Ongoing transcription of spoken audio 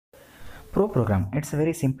Pro program, it's a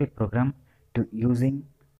very simple program to using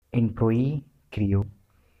in Proe Creo,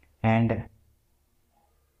 and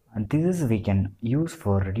this is we can use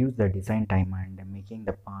for reduce the design time and making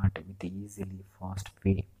the part with easily fast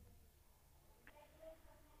way.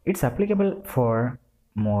 It's applicable for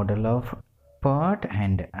model of part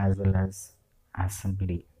and as well as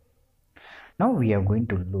assembly. Now we are going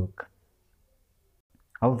to look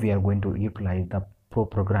how we are going to utilize the Pro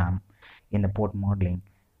program in the port modeling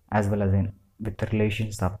as well as in with the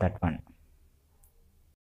relations of that one.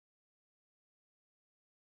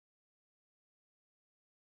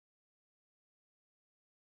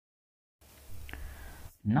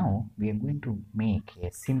 Now we are going to make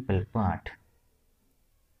a simple part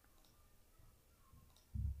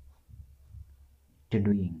to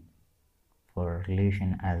doing for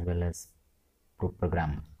relation as well as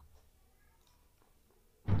program.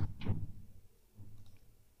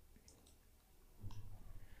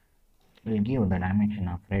 We'll give the dimension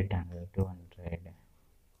of rectangle 200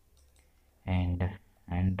 and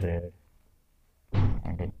 100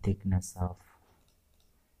 and a thickness of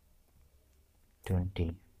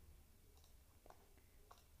 20.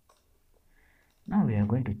 Now we are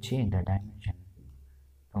going to change the dimension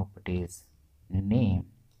properties name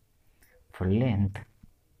for length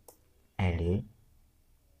L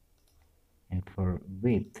and for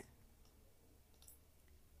width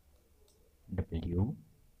W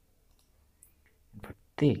and for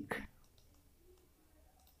thick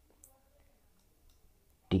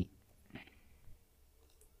T.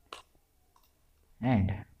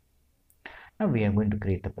 And now we are going to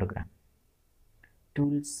create the program.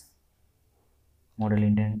 Tools, model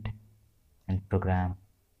intent and program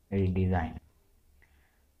design.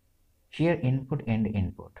 Here input and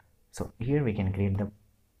input. So here we can create the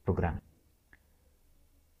program.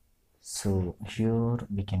 So here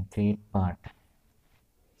we can create part.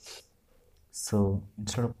 So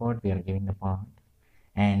instead of part we are giving the part,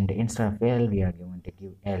 and instead of L we are going to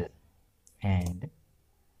give L and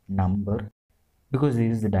number, because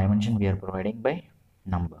this is the dimension we are providing by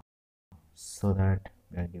number, so that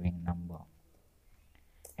we are giving number.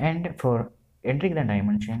 And for entering the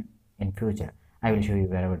dimension in future I will show you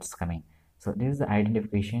wherever it's coming. So this is the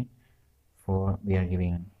identification for we are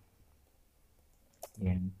giving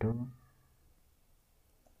into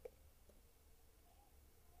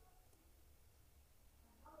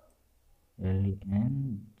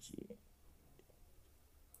LNG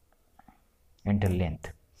enter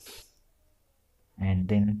length, and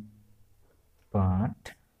then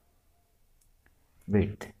part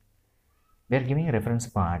width. We are giving a reference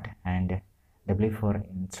part, and W for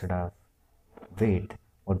instead of width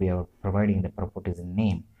what we are providing the properties in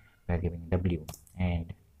name we are giving W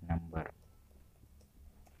and number.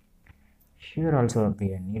 Here also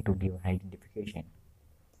we need to give identification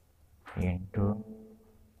into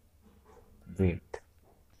width.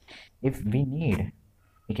 If we need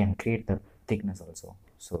we can create the thickness also.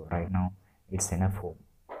 So right now it's enough for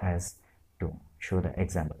as to show the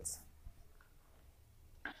examples.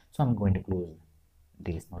 So I'm going to close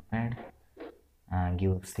this notepad and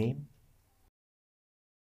give save.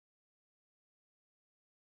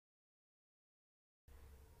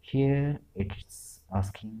 Here it's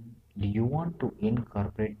asking, do you want to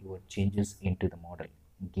incorporate your changes into the model?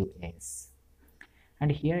 Give yes.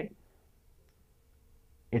 And here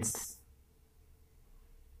it's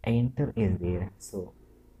enter is there, so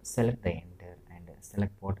select the enter and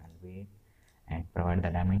select port and weight and provide the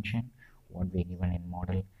dimension what we given in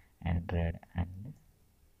model 100 and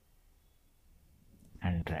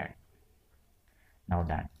 100. Now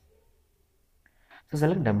done. So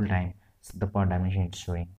select double time, so the part dimension is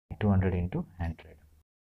showing 200 into 100.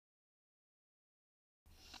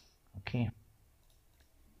 Okay,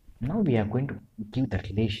 now we are going to give the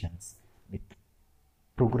relations with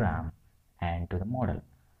program and to the model.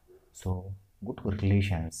 So go to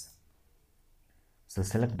relations, so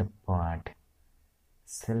select the part,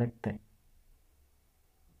 select the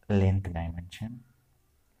length dimension,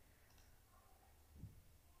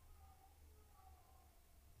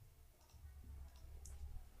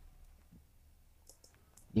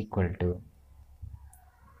 equal to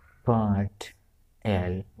part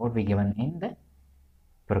L what we given in the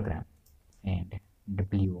program, and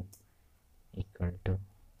W equal to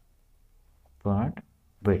part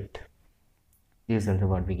width. This is also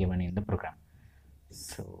what we given in the program.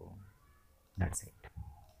 So that's it.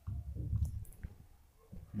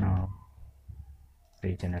 Now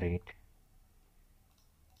regenerate.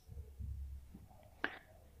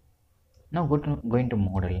 Now going to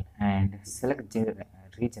model and select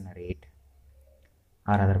regenerate,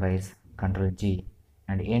 or otherwise Ctrl G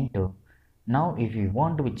and enter. Now if we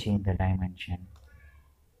want to change the dimension,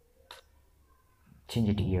 change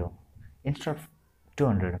it here. Instead of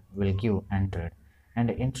 200 we'll give 100, and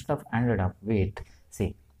instead of 100 of width,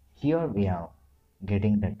 see here we are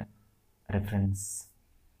getting that reference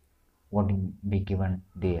what will be given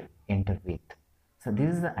there, enter width. So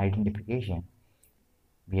this is the identification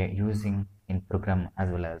we are using in program as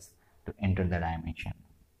well as to enter the dimension.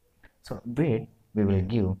 So width we will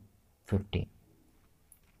give 50.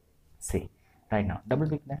 See right now double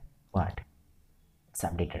click that, what, it's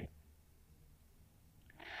updated.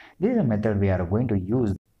 This is a method we are going to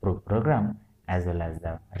use program as well as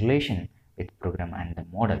the relation with program and the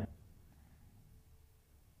model.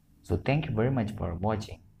 So thank you very much for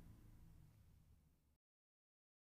watching.